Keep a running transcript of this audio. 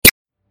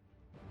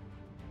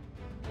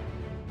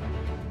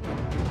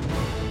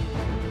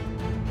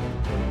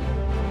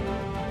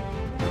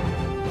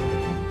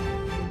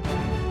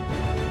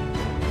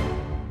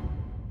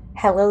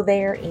Hello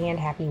there and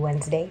happy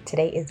Wednesday.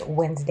 Today is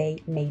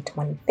Wednesday, May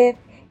 25th,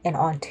 and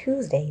on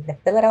Tuesday, the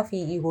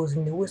Philadelphia Eagles'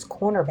 newest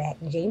cornerback,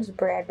 James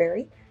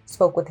Bradberry,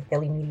 spoke with the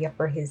Philly media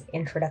for his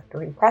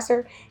introductory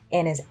presser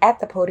and is at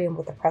the podium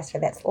with a presser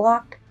that's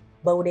locked,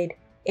 loaded,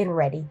 and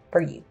ready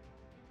for you.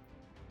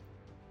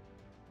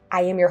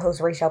 I am your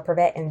host, Rachel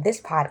Prevet, and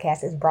this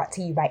podcast is brought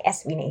to you by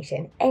SB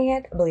Nation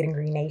and Bleeding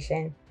Green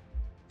Nation.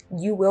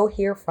 You will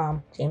hear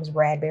from James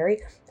Bradberry.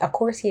 Of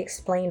course, he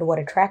explained what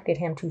attracted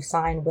him to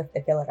sign with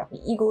the Philadelphia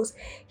Eagles.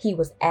 He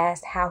was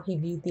asked how he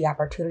viewed the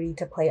opportunity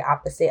to play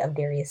opposite of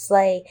Darius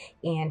Slay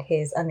and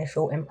his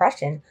initial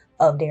impression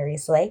of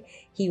Darius Slay.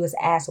 He was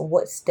asked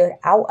what stood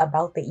out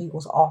about the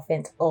Eagles'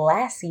 offense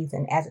last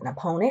season as an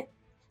opponent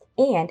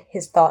and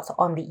his thoughts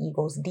on the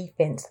Eagles'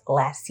 defense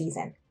last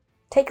season.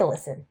 Take a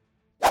listen.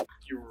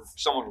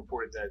 Someone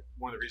reported that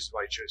one of the reasons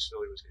why you chose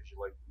Philly was because you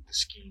liked the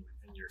scheme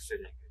and your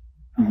fitting.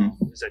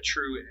 Is that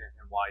true, and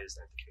why is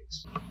that the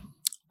case?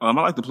 I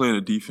like to play in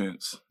a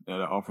defense that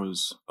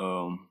offers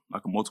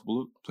like a multiple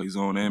look, play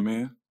zone and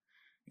man.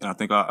 And I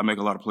think I make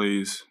a lot of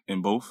plays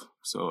in both.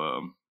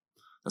 So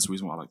that's the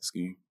reason why I like the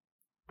scheme.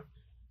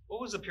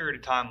 What was the period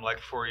of time like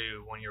for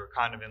you when you were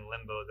kind of in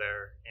limbo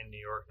there in New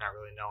York, not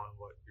really knowing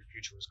what your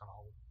future was going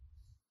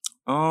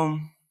to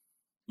hold?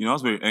 I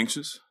was very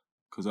anxious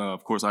because,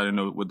 of course, I didn't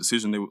know what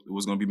decision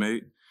was going to be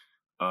made.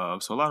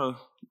 So a lot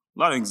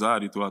of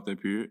anxiety throughout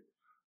that period.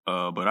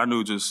 But I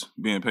knew just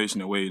being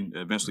patient and waiting,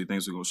 eventually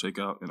things were going to shake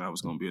out and I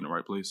was going to be in the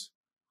right place.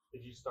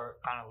 Did you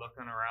start kind of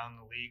looking around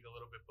the league a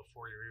little bit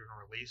before you were even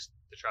released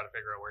to try to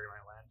figure out where you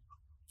might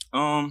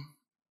land?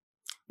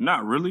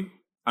 Not really.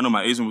 I know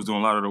my agent was doing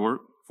a lot of the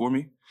work for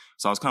me.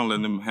 So I was kind of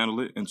letting them handle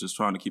it and just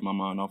trying to keep my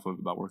mind off of it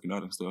about working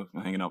out and stuff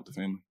and hanging out with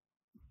the family.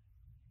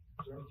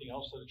 Is there anything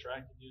else that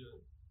attracted you to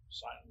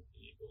sign with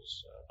the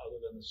Eagles other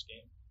than the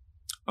scheme?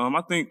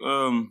 I think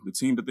the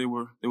team that they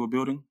were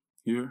building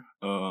here,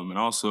 and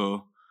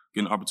also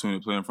getting an opportunity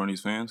to play in front of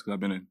these fans because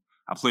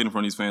I played in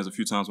front of these fans a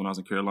few times when I was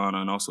in Carolina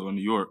and also in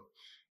New York,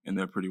 and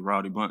they're a pretty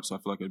rowdy bunch, so I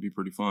feel like it'd be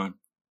pretty fun.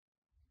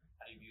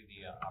 How do you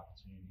view the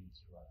opportunity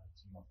to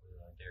team up with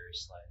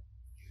Darius Slay,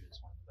 viewed as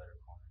one of the better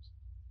corners?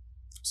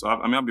 So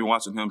I've been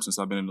watching him since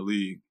I've been in the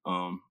league,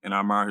 and I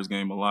admire his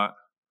game a lot.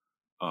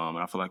 And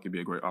I feel like it'd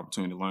be a great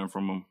opportunity to learn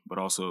from him, but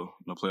also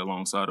play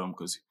alongside him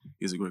because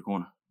he's a great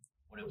corner.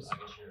 What was, I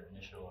guess, your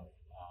initial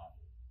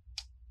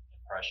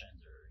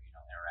impressions or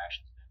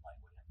interactions been like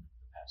with him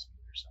the past week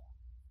or so?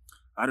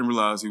 I didn't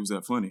realize he was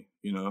that funny.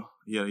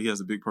 He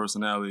has a big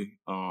personality,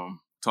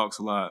 talks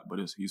a lot, but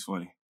he's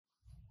funny.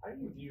 How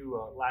do you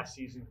view last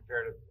season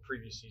compared to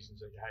previous seasons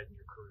that you had in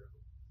your career?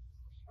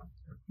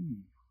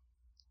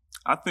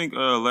 I think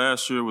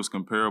last year was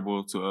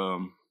comparable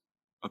to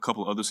a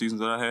couple other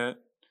seasons that I had.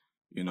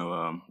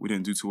 We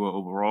didn't do too well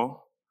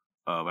overall,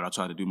 but I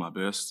tried to do my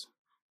best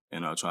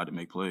and I tried to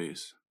make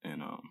plays.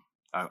 And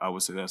I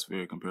would say that's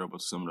very comparable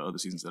to some of the other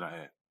seasons that I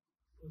had.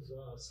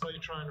 Was Slay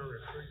trying to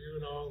recruit you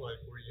at all? Like,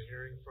 were you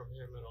hearing from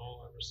him at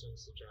all ever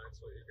since the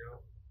Giants let you go?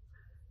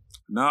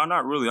 No,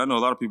 not really. I know a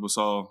lot of people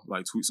saw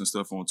like tweets and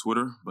stuff on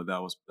Twitter, but that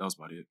was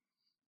about it.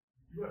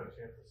 You had a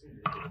chance to see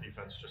the Eagles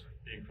defense just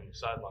being from the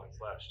sidelines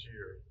last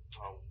year.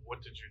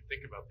 What did you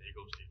think about the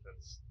Eagles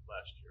defense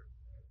last year?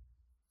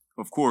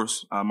 Of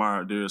course, I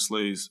admired Darius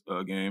Slay's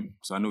game,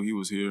 so I knew he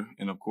was here,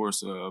 and of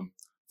course,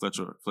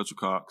 Fletcher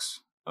Cox,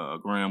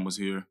 Graham was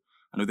here.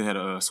 I knew they had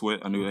a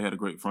Sweat. I knew they had a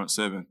great front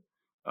seven.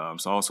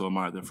 So I also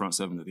admired their front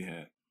seven that they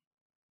had.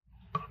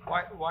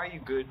 Why are you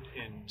good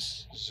in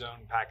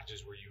zone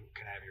packages where you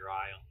can have your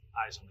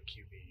eyes on the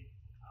QB?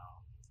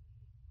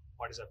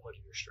 Why does that play to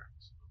your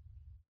strengths?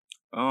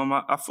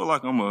 I feel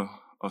like I'm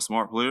a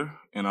smart player,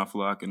 and I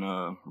feel like I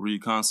can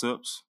read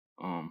concepts.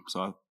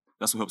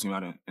 That's what helps me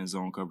out in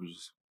zone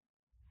coverages.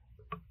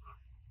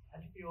 How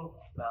do you feel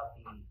about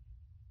the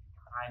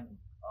timing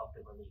of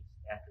the release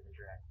after the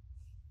draft?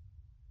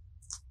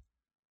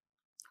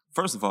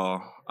 First of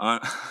all,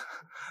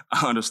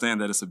 I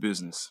understand that it's a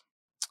business.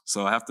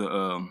 So I have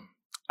to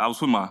I was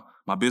putting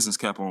my business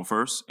cap on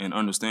first and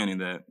understanding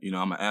that,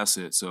 I'm an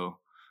asset. So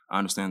I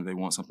understand that they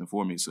want something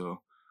for me.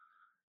 So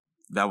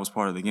that was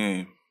part of the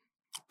game.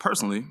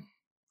 Personally,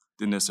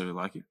 didn't necessarily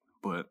like it.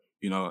 But,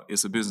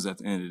 it's a business at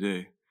the end of the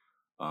day.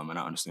 And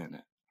I understand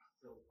that.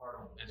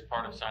 It's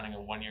part of signing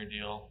a one-year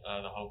deal,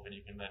 the hope that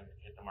you can then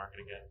hit the market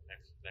again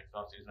next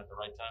offseason at the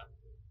right time?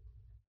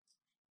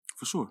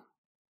 For sure.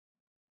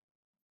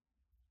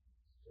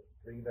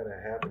 Being that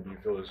it happened, do you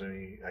feel there's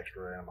any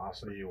extra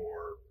animosity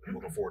or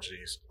looking forward to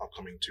these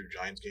upcoming 2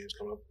 Giants games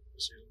coming up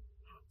this season?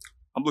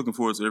 I'm looking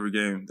forward to every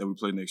game that we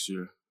play next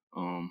year.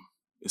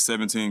 It's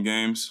 17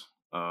 games.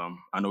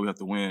 I know we have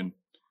to win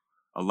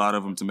a lot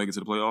of them to make it to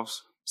the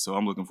playoffs. So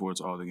I'm looking forward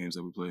to all the games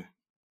that we play.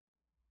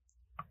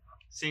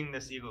 Seeing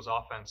this Eagles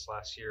offense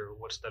last year,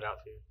 what stood out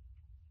to you?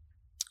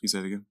 You say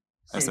it again?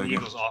 Seeing the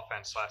Eagles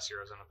offense last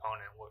year as an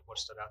opponent, what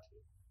stood out to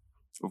you?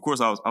 Of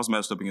course, I was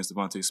matched up against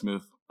Devontae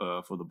Smith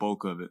for the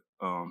bulk of it.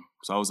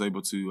 So I was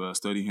able to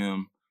study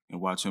him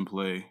and watch him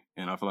play,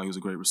 and I feel like he was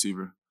a great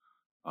receiver.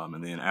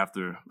 And then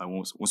after,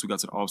 once we got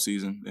to the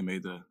offseason, they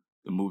made the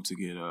the move to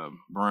get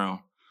Brown.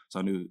 So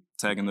I knew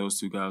tagging those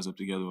two guys up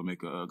together would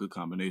make a good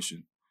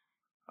combination.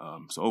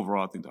 So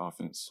overall, I think the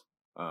offense,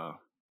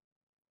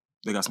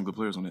 they got some good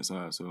players on that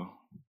side. So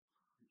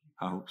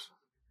high hopes.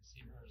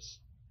 Receivers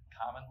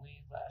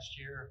commonly last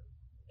year,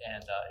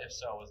 and if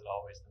so, was it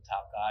always the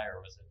top guy,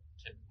 or was it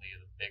typically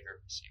the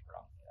bigger receiver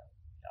on the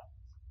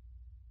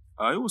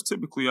offense? It was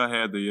typically I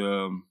had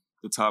the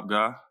top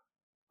guy.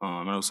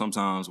 I know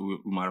sometimes we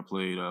might have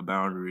played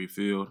boundary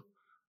field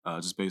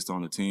just based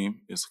on the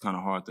team. It's kind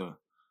of hard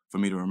for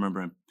me to remember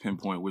and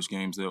pinpoint which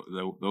games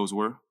those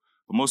were.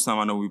 But most of the time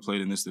I know we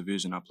played in this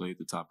division, I played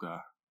the top guy.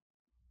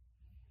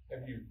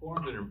 Have you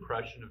formed an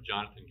impression of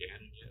Jonathan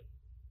Gannon yet?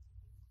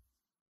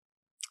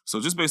 So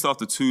just based off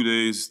the 2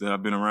 days that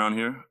I've been around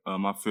here,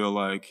 I feel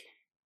like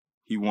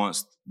he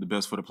wants the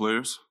best for the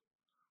players,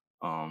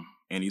 and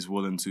he's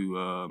willing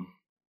to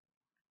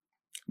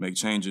make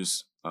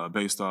changes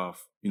based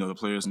off the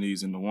players'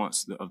 needs and the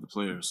wants of the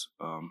players.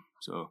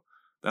 So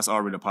that's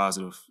already a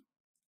positive,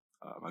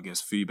 I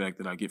guess, feedback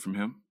that I get from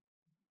him.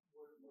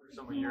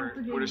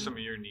 What are some of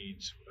your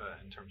needs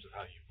in terms of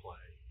how you play?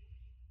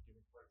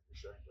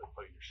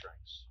 Play your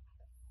strengths.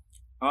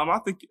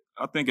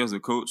 I think as a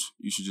coach,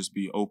 you should just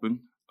be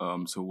open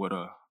to what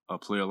a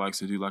player likes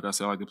to do. Like I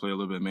said, I like to play a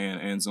little bit man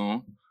and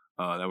zone.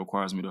 That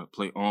requires me to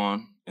play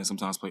on and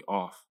sometimes play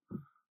off.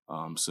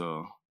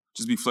 So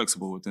just be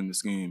flexible within the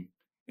scheme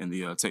and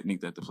the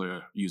technique that the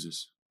player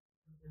uses.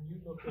 When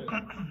you look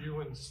at you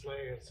and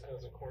Slay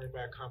as a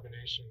cornerback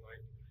combination,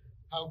 like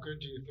how good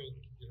do you think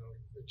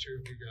the two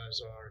of you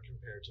guys are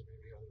compared to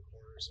maybe other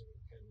corners in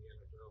the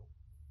NFL?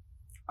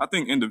 I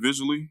think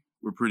individually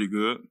we're pretty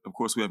good. Of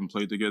course, we haven't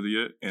played together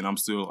yet, and I'm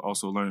still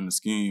also learning the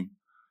scheme.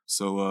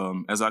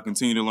 So as I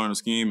continue to learn the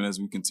scheme and as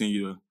we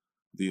continue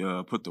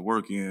to put the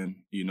work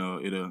in,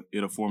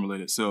 it'll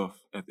formulate itself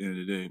at the end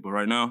of the day. But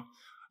right now,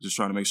 just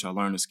trying to make sure I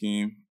learn the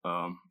scheme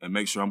and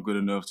make sure I'm good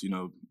enough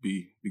to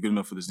be good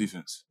enough for this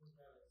defense.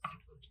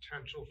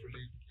 Potential for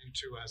you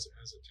two as a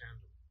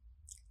tandem?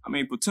 I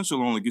mean, potential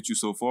will only get you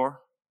so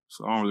far,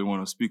 so I don't really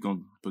want to speak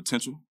on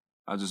potential.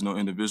 I just know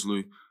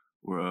individually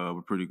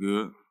we're pretty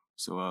good.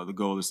 So the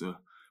goal is to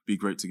be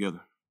great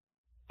together.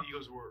 The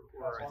Eagles were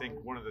I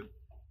think, one of the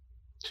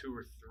 2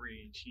 or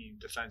 3 team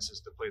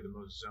defenses to play the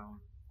most zone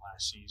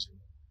last season.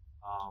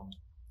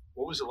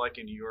 What was it like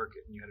in New York?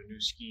 And you had a new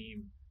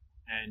scheme,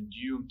 and do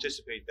you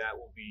anticipate that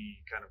will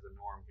be kind of the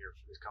norm here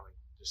for this coming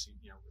season?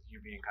 With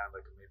you being kind of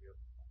like maybe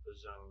a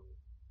zone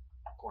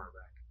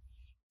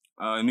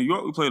cornerback. In New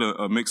York, we played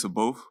a mix of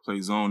both,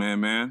 played zone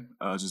and man,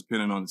 just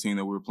depending on the team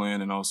that we were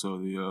playing and also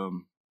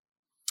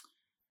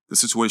the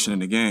situation in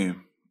the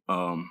game.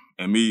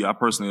 And me, I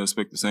personally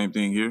expect the same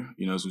thing here.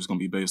 It's just going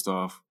to be based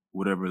off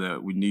whatever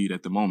that we need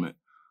at the moment.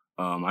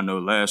 I know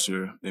last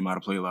year they might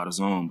have played a lot of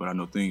zone, but I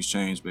know things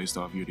change based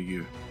off year to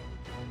year.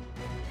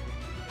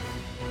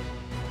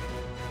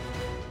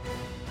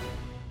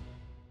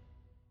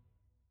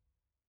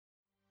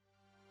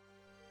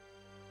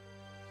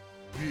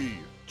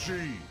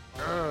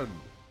 BGN.